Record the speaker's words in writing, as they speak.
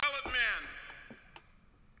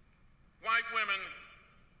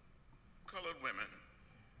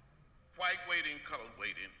colored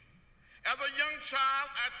waiting. As a young child,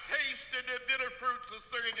 I tasted the bitter fruits of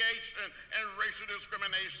segregation and racial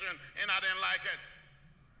discrimination, and I didn't like it.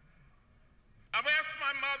 I've asked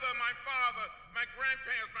my mother, my father, my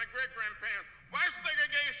grandparents, my great-grandparents, why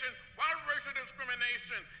segregation, why racial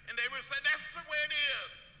discrimination? And they would say, that's the way it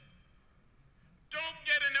is. Don't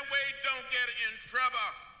get in the way, don't get in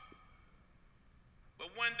trouble.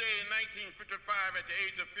 But one day in 1955, at the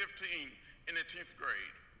age of 15, in the 10th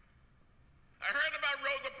grade, I heard about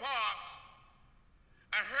Rosa Parks.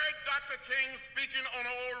 I heard Dr. King speaking on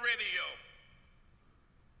an old radio.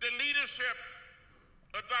 The leadership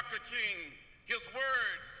of Dr. King, his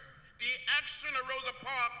words, the action of Rosa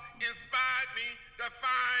Parks inspired me to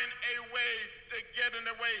find a way to get in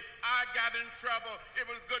the way. I got in trouble. It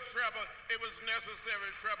was good trouble. It was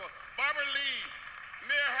necessary trouble. Barbara Lee,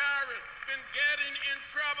 Mayor Harris, been getting in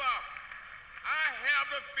trouble. I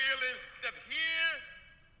have the feeling that here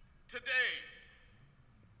today,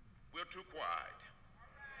 we're too quiet.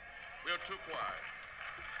 We're too quiet.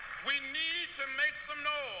 We need to make some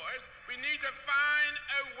noise. We need to find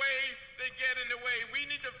a way to get in the way. We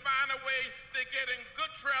need to find a way to get in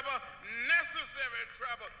good trouble, necessary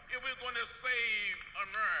trouble, if we're going to save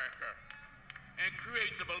America and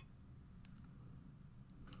create the...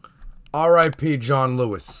 R.I.P. John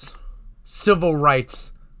Lewis, civil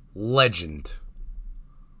rights legend.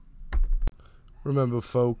 Remember,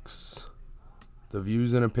 folks, the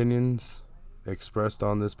views and opinions expressed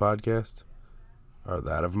on this podcast are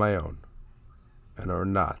that of my own and are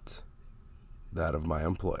not that of my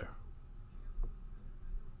employer.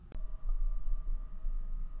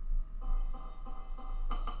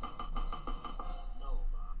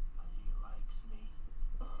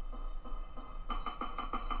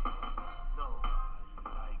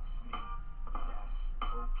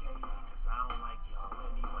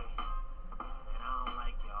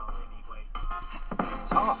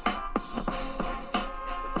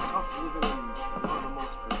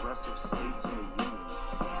 States in the Union,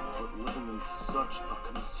 but living in such a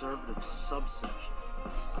conservative subsection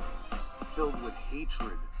filled with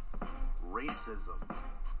hatred, racism,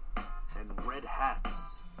 and red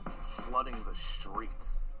hats flooding the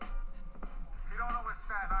streets. If you don't know what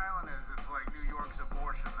Staten Island is, it's like New York's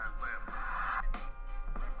abortion that lived.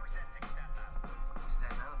 Representing Staten Island.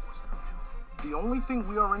 Staten Island wasn't no joke. The only thing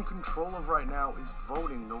we are in control of right now is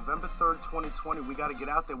voting. November 3rd, 2020, we got to get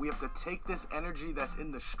out there. We have to take this energy that's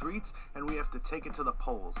in the streets and we have to take it to the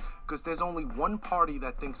polls. Because there's only one party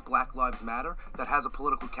that thinks Black Lives Matter that has a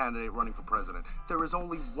political candidate running for president. There is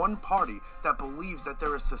only one party that believes that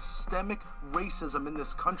there is systemic racism in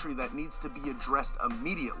this country that needs to be addressed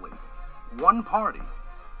immediately. One party.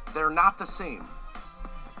 They're not the same.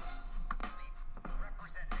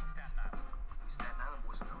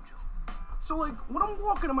 So, like, when I'm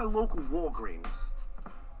walking to my local Walgreens,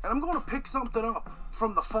 and I'm going to pick something up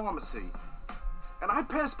from the pharmacy, and I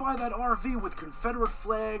pass by that RV with Confederate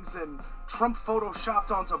flags and Trump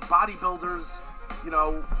photoshopped onto bodybuilders,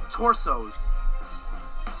 torsos,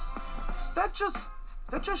 that just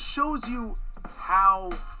shows you how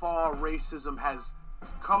far racism has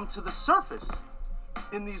come to the surface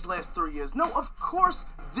in these last 3 years. No, of course,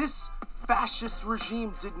 this fascist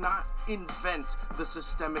regime did not invent the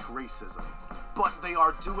systemic racism, but they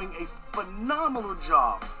are doing a phenomenal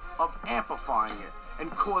job of amplifying it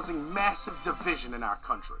and causing massive division in our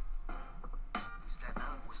country.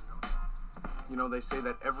 They say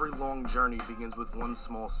that every long journey begins with one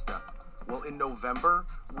small step. Well, in November,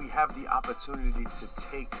 we have the opportunity to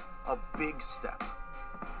take a big step.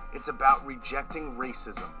 It's about rejecting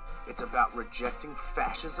racism. It's about rejecting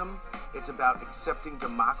fascism. It's about accepting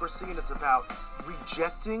democracy. And it's about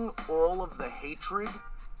rejecting all of the hatred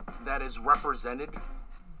that is represented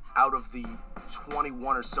out of the 21%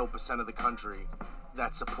 or so of the country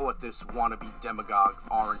that support this wannabe demagogue,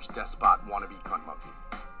 orange despot, wannabe cunt monkey.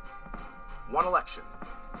 One election.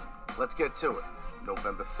 Let's get to it.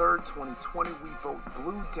 November 3rd, 2020, we vote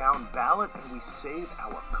blue down ballot and we save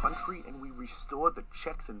our country and we restore the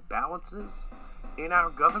checks and balances in our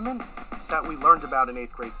government that we learned about in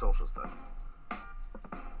 8th grade social studies.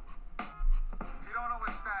 If you don't know what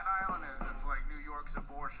Staten Island is, it's like New York's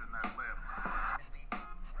abortion that lived.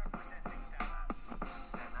 Representing Staten Island.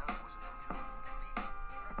 Staten Island was no joke.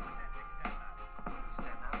 Representing Staten Island.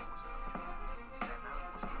 Staten Island was no joke. Staten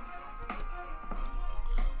Island was no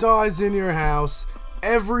joke. Dies in your house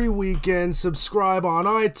every weekend. Subscribe on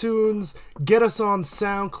iTunes. Get us on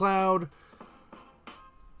SoundCloud.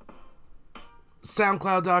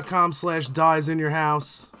 SoundCloud.com/Dies in Your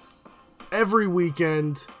House. Every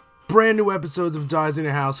weekend, brand new episodes of Dies in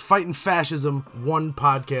Your House, fighting fascism one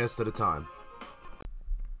podcast at a time.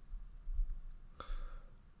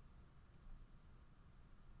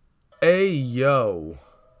 Hey, yo.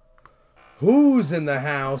 Who's in the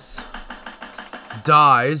house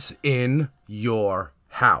dies in your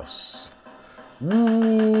house.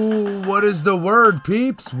 Ooh, what is the word,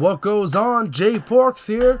 peeps? What goes on? Jay Porks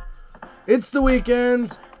here. It's the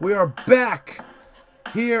weekend. We are back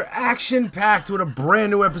here, action-packed with a brand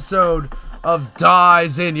new episode of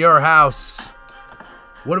Dies in Your House.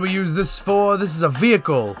 What do we use this for? This is a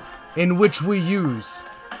vehicle in which we use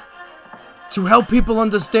to help people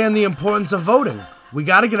understand the importance of voting. We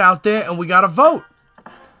gotta get out there and we gotta vote.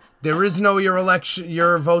 There is no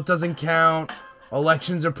your vote doesn't count.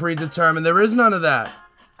 Elections are predetermined. There is none of that.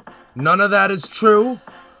 None of that is true.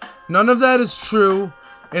 None of that is true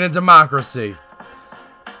in a democracy.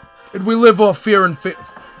 And we live off fear and free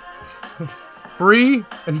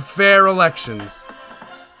and fair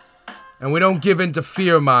elections. And we don't give in to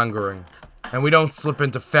fear-mongering. And we don't slip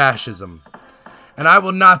into fascism. And I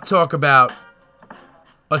will not talk about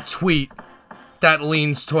a tweet that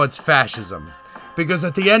leans towards fascism. Because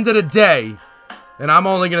at the end of the day, and I'm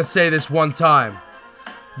only going to say this one time,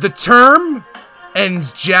 the term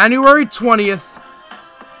ends January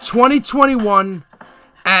 20th, 2021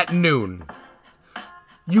 at noon.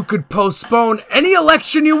 You could postpone any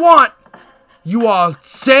election you want. You are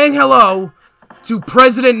saying hello to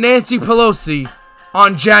President Nancy Pelosi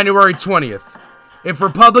on January 20th. If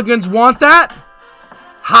Republicans want that,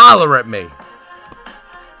 holler at me.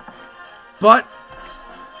 But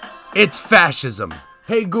it's fascism.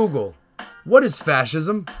 Hey Google, what is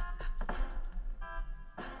fascism?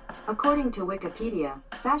 According to Wikipedia,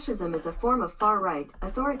 fascism is a form of far-right,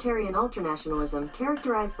 authoritarian ultranationalism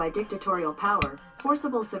characterized by dictatorial power,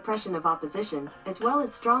 forcible suppression of opposition, as well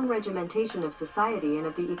as strong regimentation of society and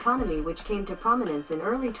of the economy, which came to prominence in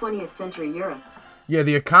early 20th century Europe. Yeah,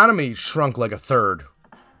 the economy shrunk like a third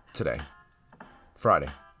today. Friday.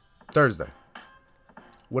 Thursday.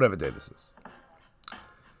 Whatever day this is.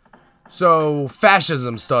 So,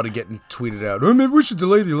 fascism started getting tweeted out. Oh, maybe we should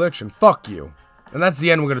delay the election. Fuck you. And that's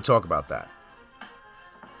the end. We're going to talk about that.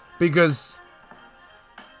 Because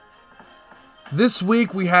this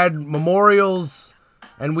week we had memorials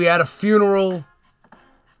and we had a funeral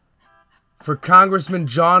for Congressman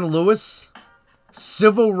John Lewis,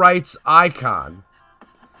 civil rights icon.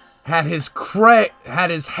 Had his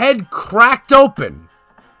head cracked open,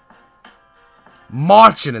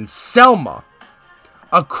 marching in Selma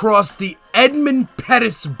across the Edmund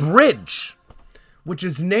Pettus Bridge, which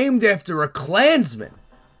is named after a Klansman.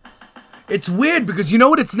 It's weird because you know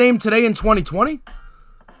what it's named today in 2020?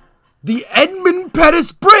 The Edmund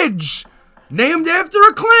Pettus Bridge, named after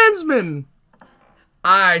a Klansman.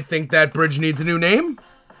 I think that bridge needs a new name.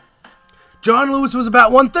 John Lewis was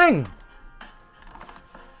about one thing.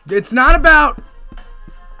 It's not about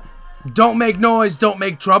don't make noise, don't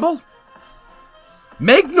make trouble.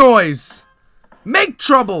 Make noise. Make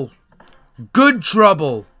trouble. Good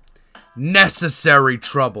trouble. Necessary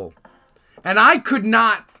trouble. And I could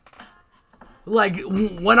not, like,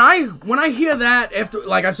 when I hear that after,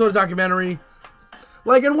 like, I saw the documentary,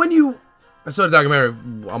 like, and I saw the documentary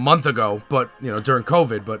a month ago, but, you know, during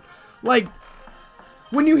COVID, but, like,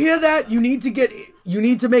 when you hear that, you need to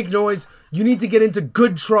make noise, you need to get into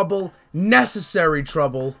good trouble, necessary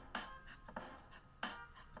trouble.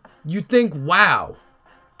 You think, wow,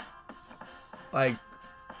 like,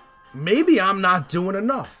 maybe I'm not doing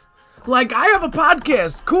enough. Like, I have a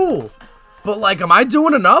podcast, cool. But, like, am I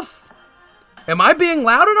doing enough? Am I being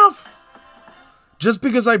loud enough? Just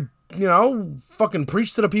because I, fucking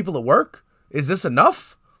preach to the people at work? Is this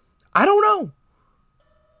enough? I don't know.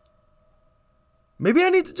 Maybe I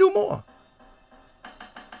need to do more.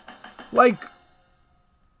 Like,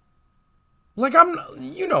 I'm,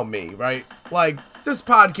 you know me, right? Like, this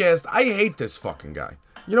podcast, I hate this fucking guy.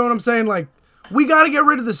 You know what I'm saying? Like, we gotta get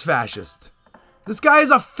rid of this fascist. This guy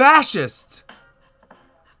is a fascist.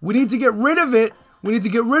 We need to get rid of it. We need to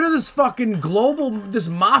get rid of this fucking this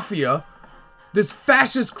mafia, this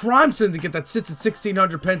fascist crime syndicate that sits at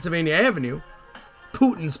 1600 Pennsylvania Avenue.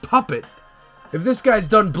 Putin's puppet. If this guy's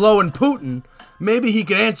done blowing Putin, maybe he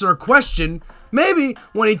could answer a question. Maybe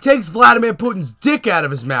when he takes Vladimir Putin's dick out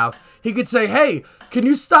of his mouth, he could say, hey, can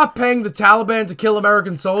you stop paying the Taliban to kill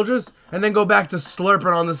American soldiers? And then go back to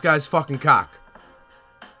slurping on this guy's fucking cock.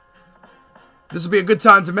 This would be a good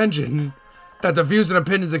time to mention that the views and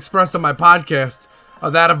opinions expressed on my podcast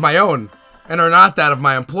are that of my own and are not that of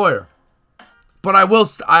my employer. But I'm going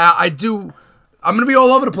to be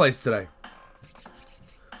all over the place today.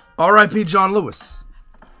 R.I.P. John Lewis.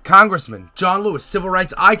 Congressman John Lewis, civil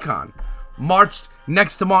rights icon, marched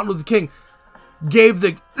next to Martin Luther King, gave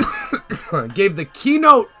the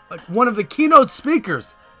keynote, one of the keynote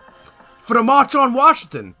speakers for the March on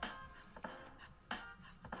Washington.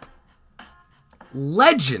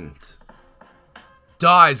 legend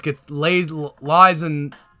lies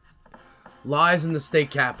in the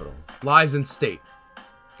state capitol. Lies in state.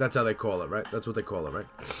 That's how they call it, right? That's what they call it, right?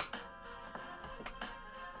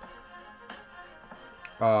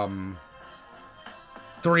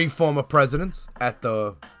 3 former presidents at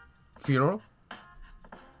the funeral.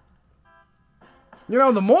 You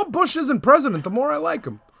know, the more Bush isn't president, the more I like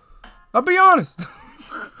him. I'll be honest.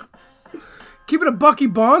 Keeping a Bucky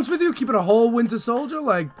Barnes with you, keeping a whole Winter Soldier,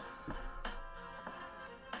 like,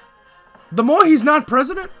 the more he's not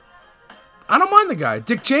president, I don't mind the guy.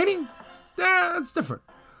 Dick Cheney, yeah, that's different.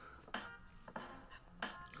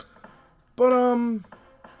 But,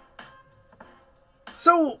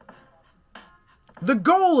 so, the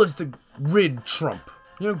goal is to rid Trump.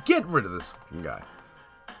 You know, get rid of this fucking guy.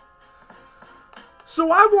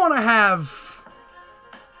 So I want to have,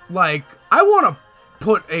 like, I want to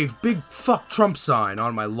put a big fuck Trump sign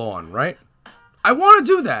on my lawn, right? I want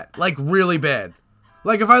to do that, like, really bad.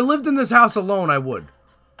 Like, if I lived in this house alone, I would.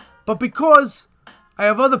 But because I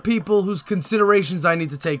have other people whose considerations I need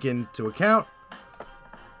to take into account,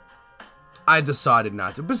 I decided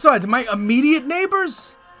not to. Besides, my immediate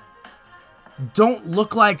neighbors don't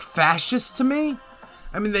look like fascists to me.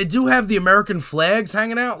 I mean, they do have the American flags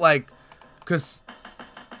hanging out, like, because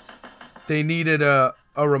they needed a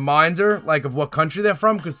reminder, like, of what country they're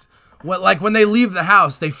from, because, when they leave the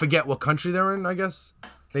house, they forget what country they're in, I guess.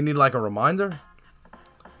 They need, like, a reminder.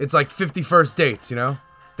 It's like 51st dates, you know?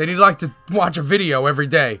 They need, like, to watch a video every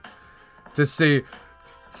day to see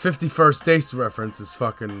 51st dates reference is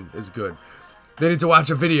good. They need to watch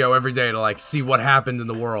a video every day to, like, see what happened in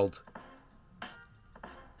the world.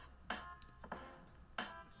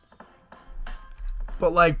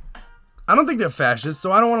 But, like, I don't think they're fascists,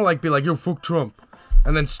 so I don't want to, like, be like, yo, fuck Trump,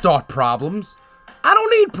 and then start problems. I don't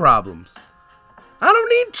need problems. I don't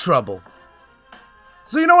need trouble.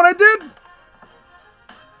 So you know what I did?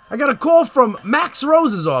 I got a call from Max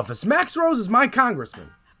Rose's office. Max Rose is my congressman.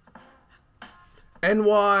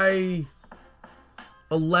 NY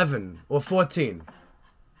 11 or 14.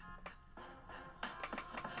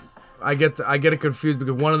 I get it confused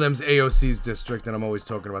because one of them's AOC's district, and I'm always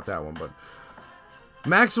talking about that one. But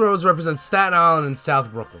Max Rose represents Staten Island and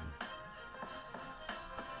South Brooklyn.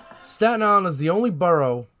 Staten Island is the only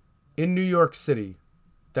borough in New York City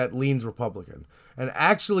that leans Republican. And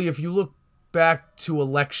actually, if you look back to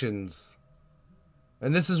elections,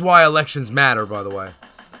 and this is why elections matter, by the way.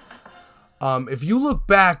 If you look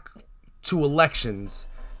back to elections,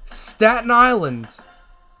 Staten Island,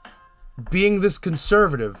 being this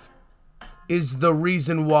conservative, is the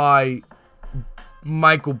reason why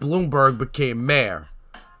Michael Bloomberg became mayor,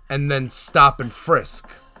 and then stop and frisk,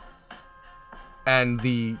 and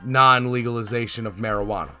the non-legalization of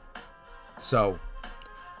marijuana. So,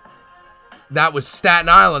 that was Staten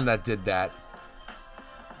Island that did that,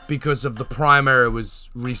 because of the primary was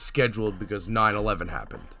rescheduled because 9/11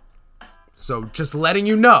 happened. So, just letting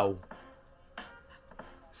you know,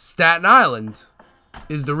 Staten Island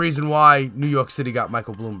is the reason why New York City got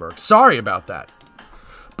Michael Bloomberg. Sorry about that.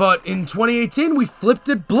 But in 2018, we flipped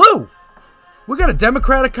it blue. We got a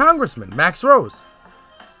Democratic congressman, Max Rose.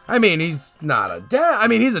 I mean, he's not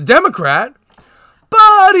he's a Democrat,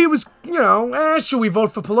 but he was, should we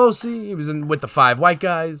vote for Pelosi? He was in with the 5 white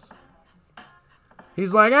guys.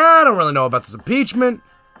 He's like, I don't really know about this impeachment,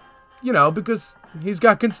 because he's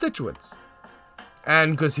got constituents.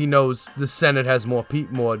 And because he knows the Senate has more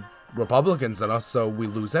Republicans than us, so we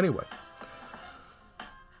lose anyway.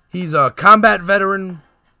 He's a combat veteran.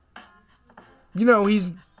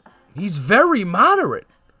 He's very moderate.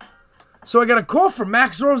 So I got a call from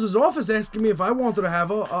Max Rose's office asking me if I wanted to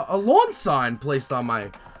have a lawn sign placed on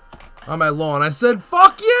my lawn. I said,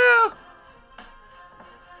 fuck yeah!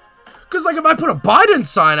 Because, if I put a Biden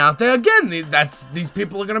sign out there, again, these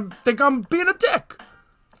people are going to think I'm being a dick.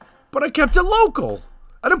 But I kept it local.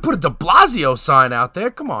 I didn't put a de Blasio sign out there.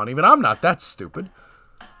 Come on, even I'm not that stupid.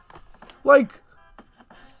 I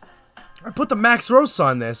put the Max Rose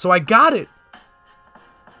sign there, so I got it.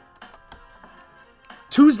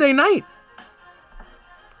 Tuesday night.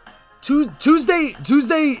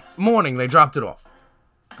 Tuesday morning, they dropped it off.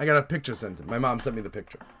 I got a picture sent in. My mom sent me the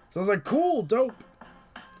picture. So I was like, cool, dope.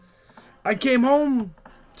 I came home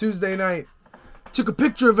Tuesday night, took a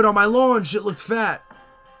picture of it on my lawn. Shit looked fat.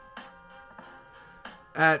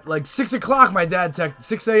 At 6 o'clock,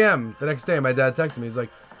 6 a.m. the next day, my dad texted me. He's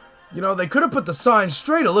like, they could have put the sign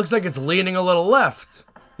straight. It looks like it's leaning a little left.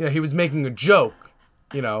 He was making a joke.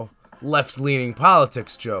 Left-leaning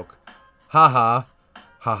politics joke. Ha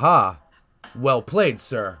ha. Well played,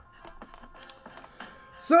 sir.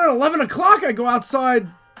 So at 11 o'clock, I go outside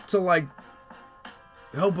to,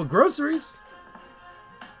 help with groceries.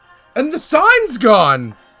 And the sign's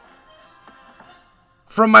gone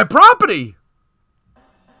from my property.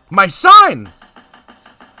 My sign,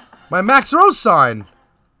 my Max Rose sign,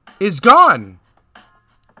 is gone.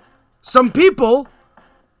 Some people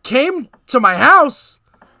came to my house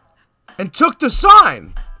and took the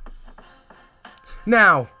sign.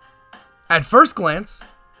 Now, at first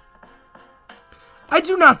glance, I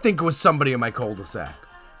do not think it was somebody in my cul-de-sac.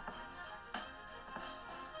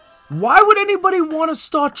 Why would anybody want to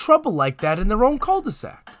start trouble like that in their own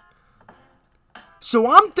cul-de-sac?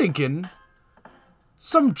 So I'm thinking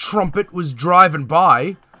some trumpet was driving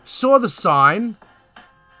by, saw the sign,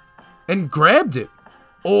 and grabbed it.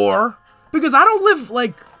 Or, because I don't live,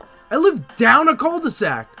 I live down a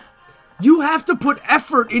cul-de-sac. You have to put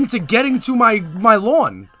effort into getting to my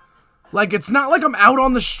lawn. Like, it's not like I'm out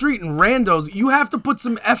on the street and randos. You have to put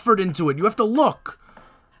some effort into it. You have to look.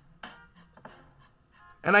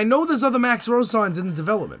 And I know there's other Max Rose signs in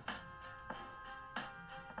development.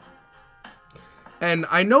 And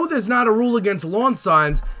I know there's not a rule against lawn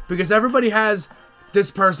signs because everybody has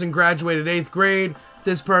this person graduated 8th grade,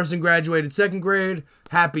 this person graduated 2nd grade,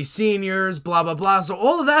 happy seniors, blah, blah, blah. So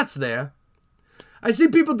all of that's there. I see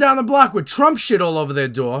people down the block with Trump shit all over their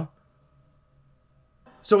door.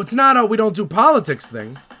 So it's not a we don't do politics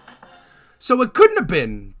thing. So it couldn't have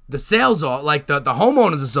been the sales, like the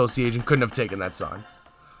homeowners association couldn't have taken that sign.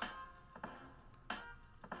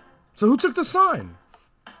 So who took the sign?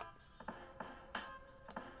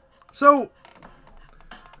 So,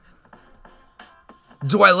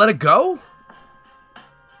 do I let it go?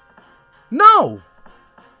 No.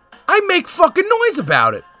 I make fucking noise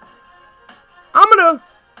about it. I'm gonna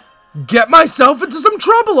get myself into some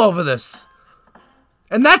trouble over this.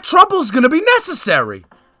 And that trouble's gonna be necessary.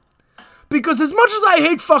 Because as much as I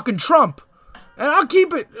hate fucking Trump, and I'll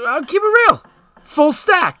keep it real, full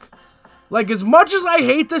stack. Like, as much as I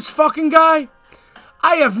hate this fucking guy,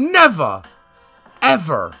 I have never,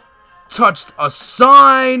 ever touched a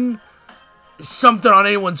sign, something on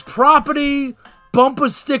anyone's property, bumper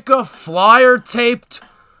sticker, flyer taped.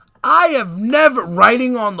 I have never,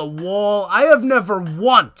 writing on the wall, I have never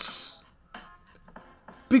once,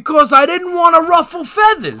 because I didn't want to ruffle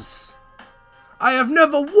feathers, I have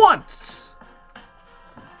never once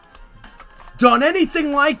done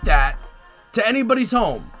anything like that to anybody's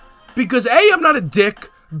home. Because A, I'm not a dick,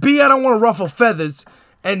 B, I don't want to ruffle feathers,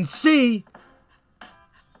 and C,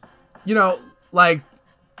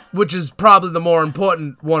 which is probably the more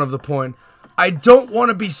important one of the point, I don't want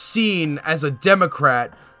to be seen as a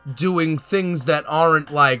Democrat doing things that aren't,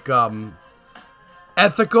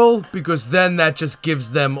 ethical, because then that just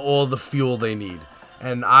gives them all the fuel they need.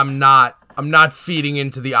 And I'm not feeding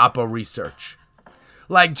into the Oppo research.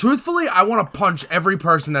 Truthfully, I want to punch every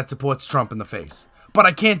person that supports Trump in the face. But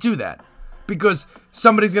I can't do that. Because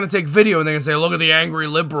somebody's going to take video and they're going to say, look at the angry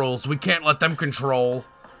liberals, we can't let them control.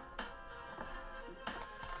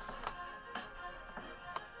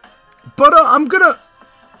 But I'm gonna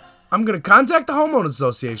contact the homeowners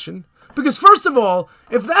association, because first of all,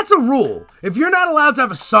 if that's a rule, if you're not allowed to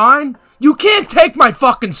have a sign, you can't take my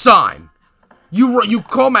fucking sign. You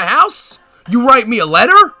call my house, you write me a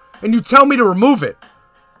letter, and you tell me to remove it.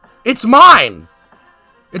 It's mine.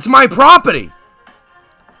 It's my property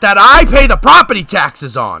that I pay the property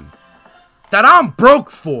taxes on, that I'm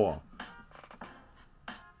broke for.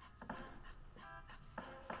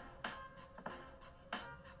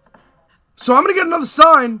 So I'm gonna get another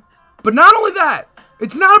sign, but not only that,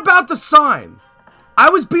 it's not about the sign. I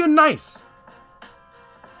was being nice.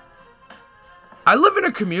 I live in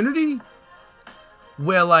a community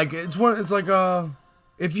where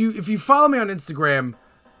if you follow me on Instagram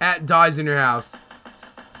at Dies in Your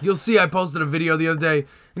House, you'll see I posted a video the other day,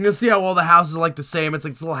 and you'll see how all the houses are the same. It's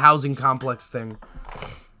like this little housing complex thing.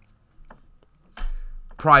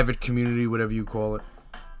 Private community, whatever you call it.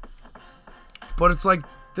 But it's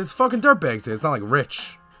there's fucking dirtbags here. It's not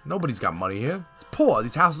rich. Nobody's got money here. It's poor.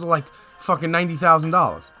 These houses are fucking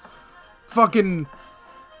 $90,000. Fucking.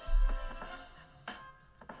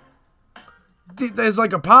 There's a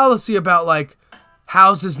policy about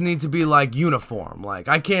houses need to be uniform.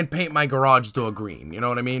 I can't paint my garage door green. You know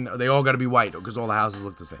what I mean? They all gotta be white because all the houses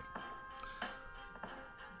look the same.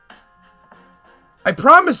 I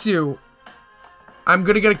promise you, I'm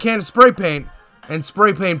gonna get a can of spray paint and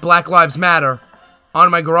spray paint Black Lives Matter on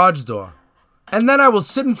my garage door. And then I will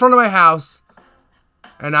sit in front of my house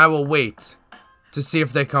and I will wait to see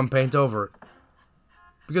if they come paint over it.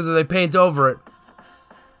 Because if they paint over it,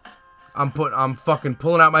 I'm fucking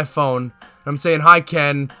pulling out my phone and I'm saying, hi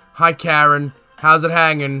Ken, hi Karen, how's it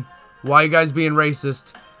hanging? Why are you guys being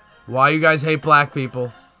racist? Why you guys hate black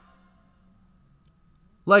people?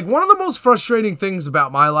 Like, one of the most frustrating things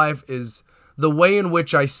about my life is the way in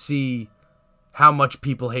which I see how much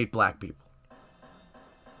people hate black people.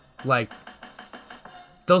 Like,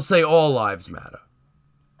 they'll say all lives matter.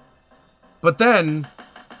 But then,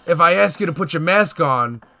 if I ask you to put your mask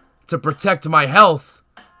on to protect my health,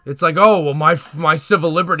 it's like, oh, well, my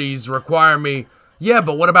civil liberties require me. Yeah,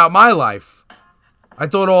 but what about my life? I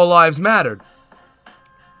thought all lives mattered.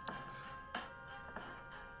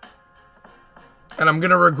 And I'm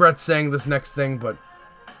going to regret saying this next thing, but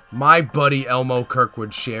my buddy Elmo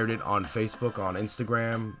Kirkwood shared it on Facebook, on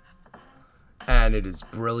Instagram, and it is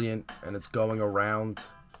brilliant, and it's going around,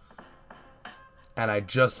 and I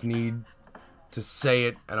just need to say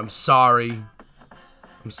it, and I'm sorry.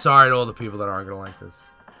 I'm sorry to all the people that aren't going to like this.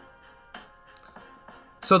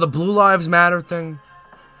 So the Blue Lives Matter thing,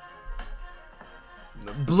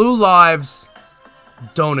 blue lives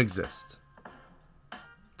don't exist.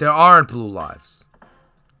 There aren't blue lives.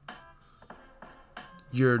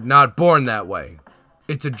 You're not born that way.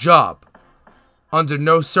 It's a job. Under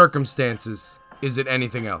no circumstances is it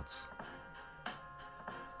anything else.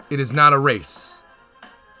 It is not a race.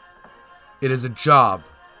 It is a job.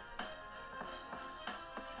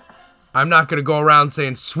 I'm not going to go around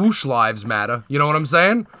saying swoosh lives matter. You know what I'm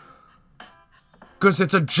saying? Because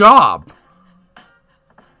it's a job.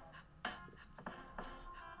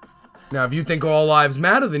 Now, if you think all lives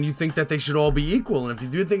matter, then you think that they should all be equal. And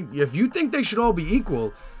if you think they should all be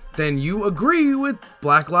equal, then you agree with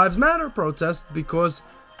Black Lives Matter protests, because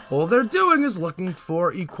all they're doing is looking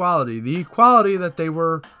for equality. The equality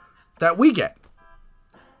that we get.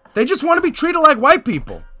 They just want to be treated like white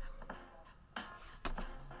people.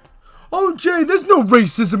 Oh, Jay, there's no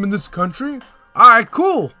racism in this country. Alright,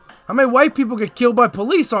 cool. How many white people get killed by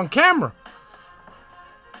police on camera?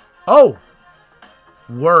 Oh.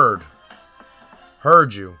 Word.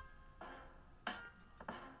 Heard you.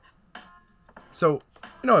 So,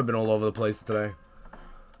 I've been all over the place today.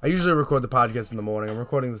 I usually record the podcast in the morning. I'm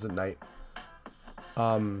recording this at night.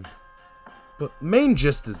 But main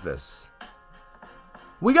gist is this.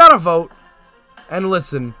 We gotta vote. And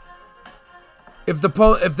listen, if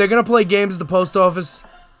they're gonna play games at the post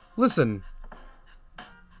office, listen,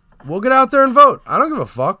 we'll get out there and vote. I don't give a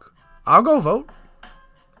fuck. I'll go vote.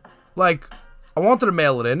 Like, I wanted to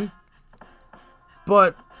mail it in.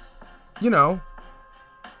 But,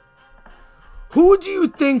 who do you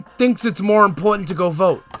think thinks it's more important to go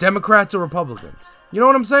vote? Democrats or Republicans? You know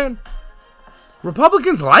what I'm saying?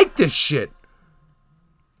 Republicans like this shit.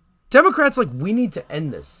 Democrats like, we need to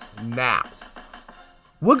end this now.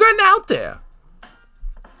 We're getting out there.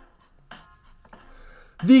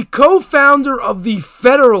 The co-founder of the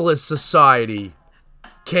Federalist Society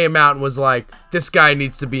came out and was like, this guy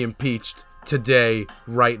needs to be impeached today,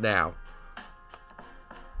 right now.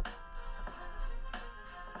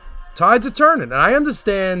 Tides are turning, and I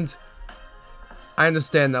understand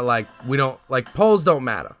that, polls don't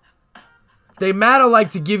matter. They matter,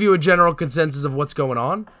 to give you a general consensus of what's going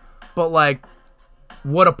on, but,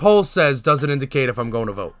 what a poll says doesn't indicate if I'm going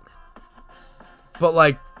to vote.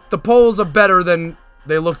 But, the polls are better than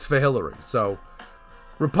they looked for Hillary, so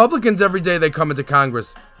Republicans, every day they come into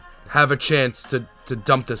Congress, have a chance to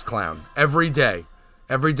dump this clown. Every day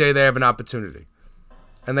they have an opportunity.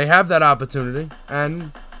 And they have that opportunity, and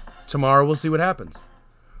tomorrow we'll see what happens.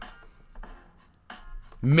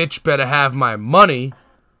 Mitch better have my money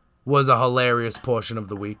was a hilarious portion of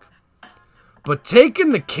the week. But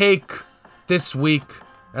taking the cake this week,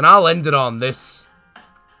 and I'll end it on this.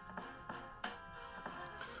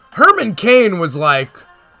 Herman Cain was like,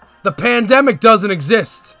 the pandemic doesn't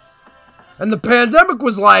exist. And the pandemic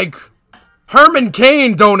was like, Herman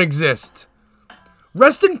Cain don't exist.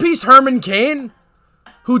 Rest in peace, Herman Cain,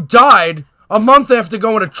 who died a month after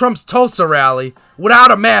going to Trump's Tulsa rally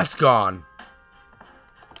without a mask on.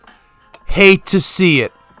 Hate to see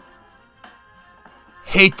it.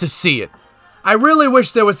 Hate to see it. I really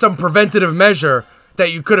wish there was some preventative measure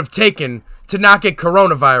that you could have taken to not get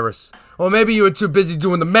coronavirus. Or maybe you were too busy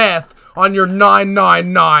doing the math on your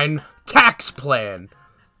 999 tax plan.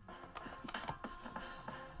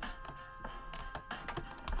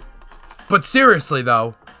 But seriously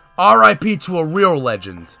though, RIP to a real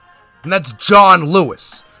legend. And that's John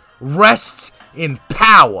Lewis. Rest in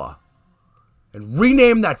power. And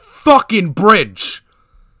rename that fucking bridge.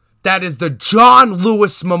 That is the John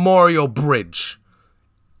Lewis Memorial Bridge.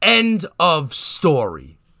 End of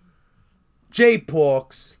story. Jay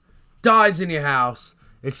Porks dies in your house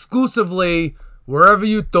exclusively wherever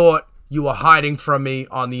you thought you were hiding from me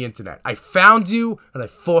on the internet. I found you and I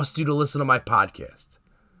forced you to listen to my podcast.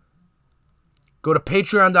 go to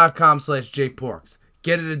patreon.com/jporks.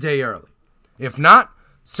 Get it a day early. If not,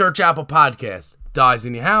 search Apple Podcasts, Dies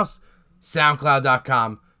in Your House,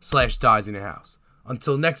 soundcloud.com/Dies in Your House.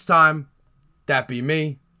 Until next time, that be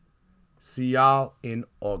me. See y'all in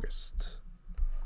August.